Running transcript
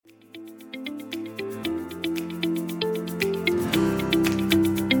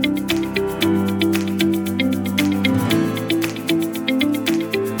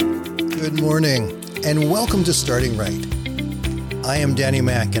and welcome to Starting Right. I am Danny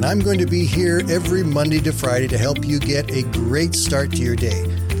Mack, and I'm going to be here every Monday to Friday to help you get a great start to your day.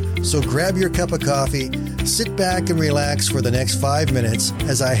 So grab your cup of coffee, sit back and relax for the next 5 minutes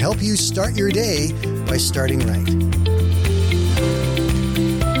as I help you start your day by starting right.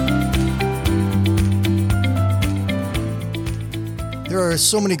 There are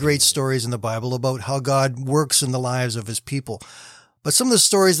so many great stories in the Bible about how God works in the lives of his people. But some of the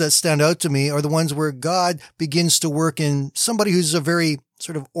stories that stand out to me are the ones where God begins to work in somebody who's a very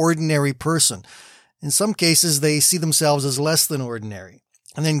sort of ordinary person. In some cases, they see themselves as less than ordinary.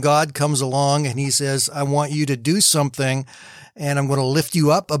 And then God comes along and he says, I want you to do something, and I'm going to lift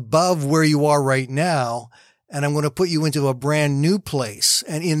you up above where you are right now, and I'm going to put you into a brand new place.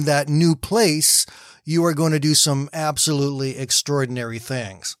 And in that new place, you are going to do some absolutely extraordinary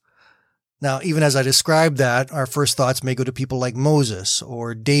things. Now, even as I describe that, our first thoughts may go to people like Moses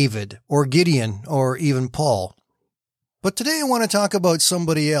or David or Gideon or even Paul. But today I want to talk about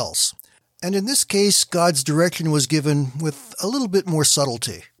somebody else. And in this case, God's direction was given with a little bit more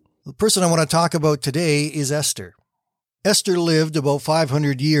subtlety. The person I want to talk about today is Esther. Esther lived about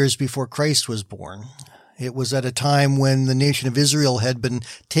 500 years before Christ was born. It was at a time when the nation of Israel had been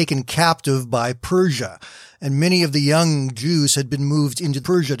taken captive by Persia, and many of the young Jews had been moved into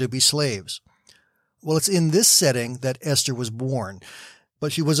Persia to be slaves. Well, it's in this setting that Esther was born,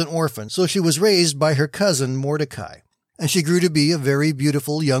 but she was an orphan, so she was raised by her cousin Mordecai, and she grew to be a very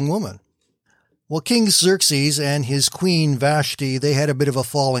beautiful young woman. Well, King Xerxes and his queen Vashti, they had a bit of a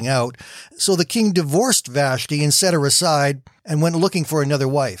falling out, so the king divorced Vashti and set her aside and went looking for another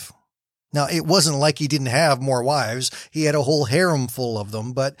wife. Now, it wasn't like he didn't have more wives. He had a whole harem full of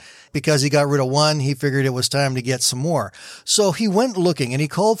them, but because he got rid of one, he figured it was time to get some more. So he went looking, and he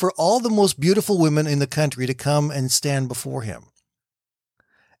called for all the most beautiful women in the country to come and stand before him.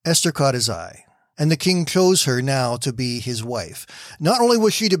 Esther caught his eye, and the king chose her now to be his wife. Not only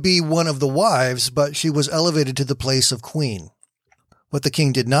was she to be one of the wives, but she was elevated to the place of queen. What the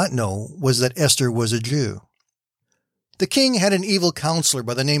king did not know was that Esther was a Jew. The king had an evil counselor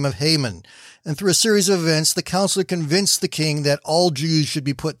by the name of Haman, and through a series of events, the counselor convinced the king that all Jews should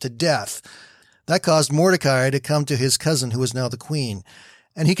be put to death. That caused Mordecai to come to his cousin, who was now the queen,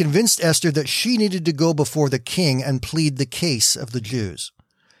 and he convinced Esther that she needed to go before the king and plead the case of the Jews.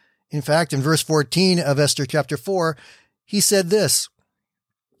 In fact, in verse 14 of Esther chapter 4, he said this,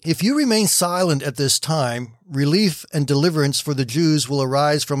 "If you remain silent at this time, relief and deliverance for the Jews will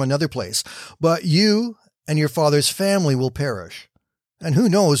arise from another place, but you and your father's family will perish. And who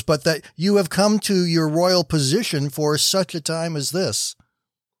knows but that you have come to your royal position for such a time as this."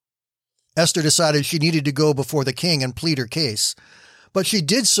 Esther decided she needed to go before the king and plead her case, but she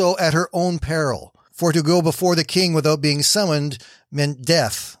did so at her own peril, for to go before the king without being summoned meant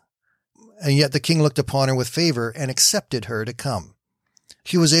death. And yet the king looked upon her with favor and accepted her to come.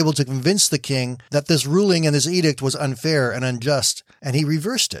 She was able to convince the king that this ruling and this edict was unfair and unjust, and he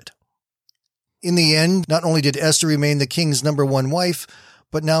reversed it. In the end, not only did Esther remain the king's number one wife,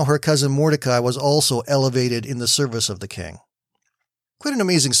 but now her cousin Mordecai was also elevated in the service of the king. Quite an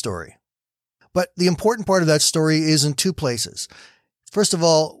amazing story. But the important part of that story is in two places. First of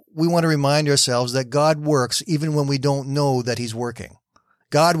all, we want to remind ourselves that God works even when we don't know that he's working.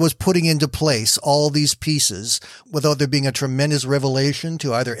 God was putting into place all these pieces without there being a tremendous revelation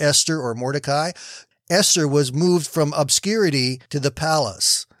to either Esther or Mordecai. Esther was moved from obscurity to the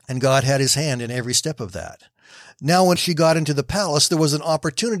palace, and God had his hand in every step of that. Now, when she got into the palace, there was an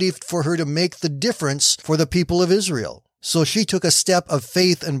opportunity for her to make the difference for the people of Israel. So she took a step of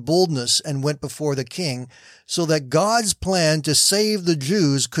faith and boldness and went before the king so that God's plan to save the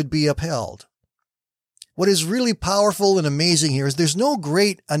Jews could be upheld. What is really powerful and amazing here is there's no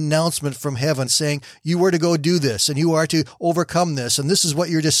great announcement from heaven saying you are to go do this and you are to overcome this and this is what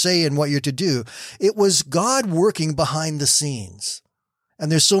you're to say and what you're to do. It was God working behind the scenes.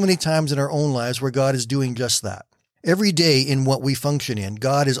 And there's so many times in our own lives where God is doing just that. Every day in what we function in,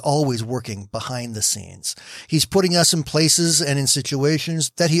 God is always working behind the scenes. He's putting us in places and in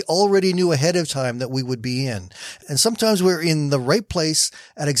situations that he already knew ahead of time that we would be in. And sometimes we're in the right place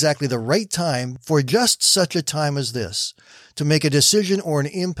at exactly the right time for just such a time as this, to make a decision or an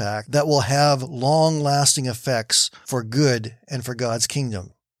impact that will have long-lasting effects for good and for God's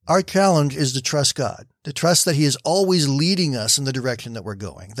kingdom. Our challenge is to trust God, to trust that he is always leading us in the direction that we're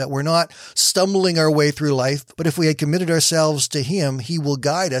going, that we're not stumbling our way through life, but if we had committed ourselves to him, he will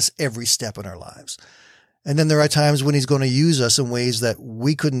guide us every step in our lives. And then there are times when he's going to use us in ways that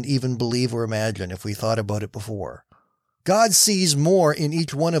we couldn't even believe or imagine if we thought about it before. God sees more in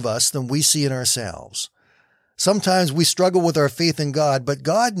each one of us than we see in ourselves. Sometimes we struggle with our faith in God, but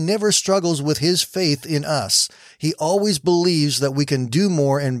God never struggles with his faith in us. He always believes that we can do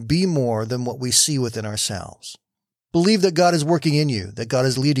more and be more than what we see within ourselves. Believe that God is working in you, that God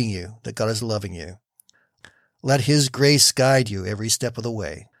is leading you, that God is loving you. Let his grace guide you every step of the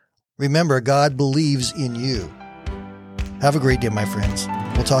way. Remember, God believes in you. Have a great day, my friends.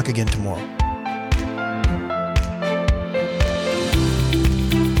 We'll talk again tomorrow.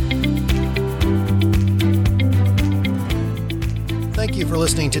 Thank you for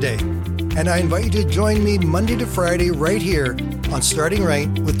listening today, and I invite you to join me Monday to Friday right here on Starting Right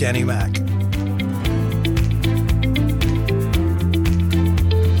with Danny Mack.